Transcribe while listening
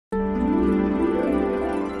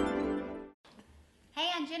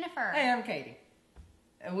Jennifer. Hey, I'm Katie.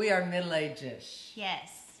 And we are middle-aged-ish. Yes.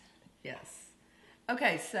 Yes.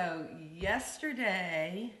 Okay, so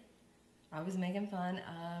yesterday I was making fun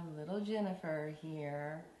of little Jennifer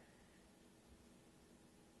here.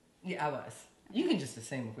 Yeah, I was. You can just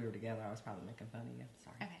assume if we were together, I was probably making fun of you.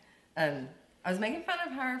 Sorry. Okay. I was making fun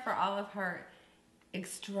of her for all of her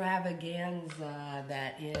extravaganza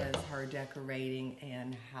that is her decorating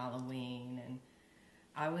and Halloween, and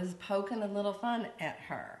I was poking a little fun at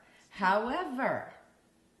her. However,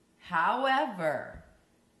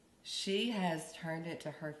 she has turned it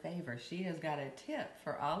to her favor. She has got a tip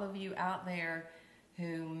for all of you out there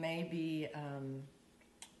who maybe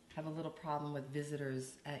have a little problem with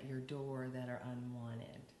visitors at your door that are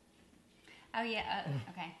unwanted. Oh, yeah.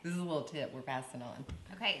 Okay. This is a little tip we're passing on.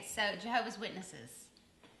 Okay, so Jehovah's Witnesses.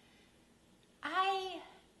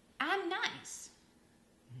 I'm nice.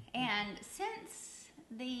 And since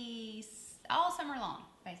all summer long,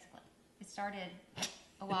 basically, it started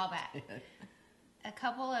a while back. A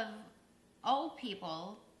couple of old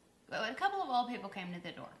people came to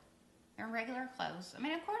the door. They're in regular clothes. I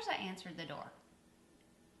mean, of course I answered the door.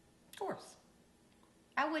 Of course.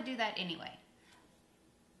 I would do that anyway.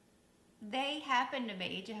 They happened to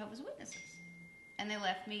be Jehovah's Witnesses. And they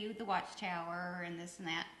left me the watchtower and this and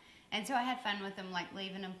that. And so I had fun with them, like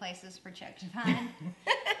leaving them places for Chuck to find.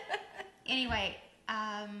 Anyway,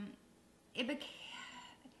 it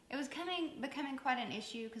was becoming quite an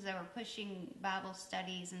issue because they were pushing Bible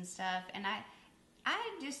studies and stuff. And I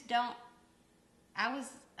was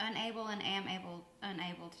unable and am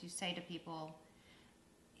unable to say to people,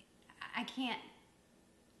 I can't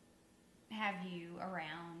have you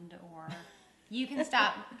around, or you can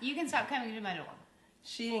stop coming to my door.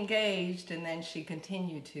 She engaged, and then she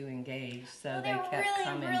continued to engage, so They were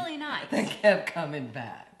really nice. They kept coming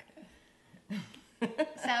back.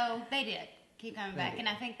 So they did keep coming back, and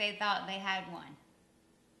I think they thought they had one.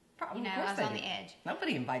 Probably, I was on the edge.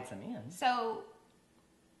 Nobody invites them in. So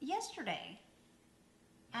yesterday,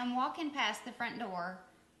 I'm walking past the front door,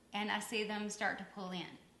 and I see them start to pull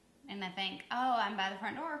in, and I think, oh, I'm by the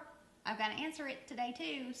front door. I've got to answer it today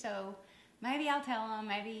too, so maybe I'll tell them,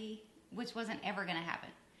 which wasn't ever going to happen.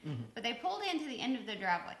 Mm-hmm. But they pulled into the end of the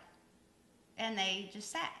driveway, and they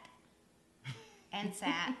just sat and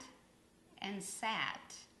sat and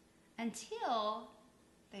sat until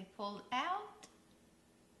they pulled out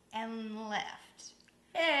and left.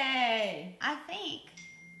 Hey! I think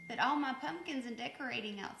that all my pumpkins and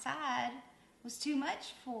decorating outside was too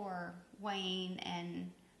much for Wayne and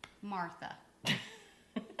Martha.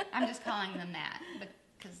 I'm just calling them that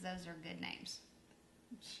because those are good names.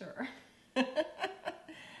 Sure.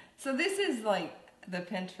 So this is like the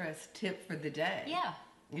Pinterest tip for the day. Yeah.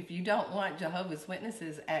 If you don't want Jehovah's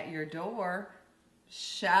Witnesses at your door,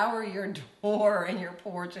 shower your door and your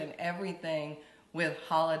porch and everything with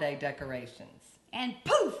holiday decorations. And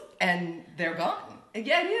poof! And they're gone.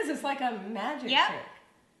 Yeah, it is. It's like a magic trick.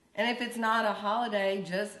 And if it's not a holiday,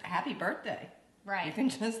 just happy birthday. Right. You can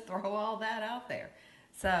just throw all that out there.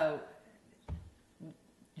 So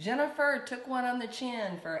Jennifer took one on the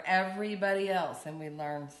chin for everybody else, and we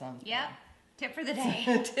learned something. Yep. Tip for the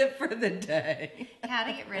day. Tip for the day. How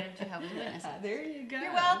to get rid of Jehovah's Witnesses. There you go.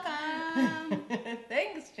 You're welcome.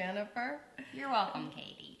 Thanks, Jennifer. You're welcome,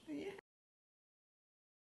 Katie. Yeah.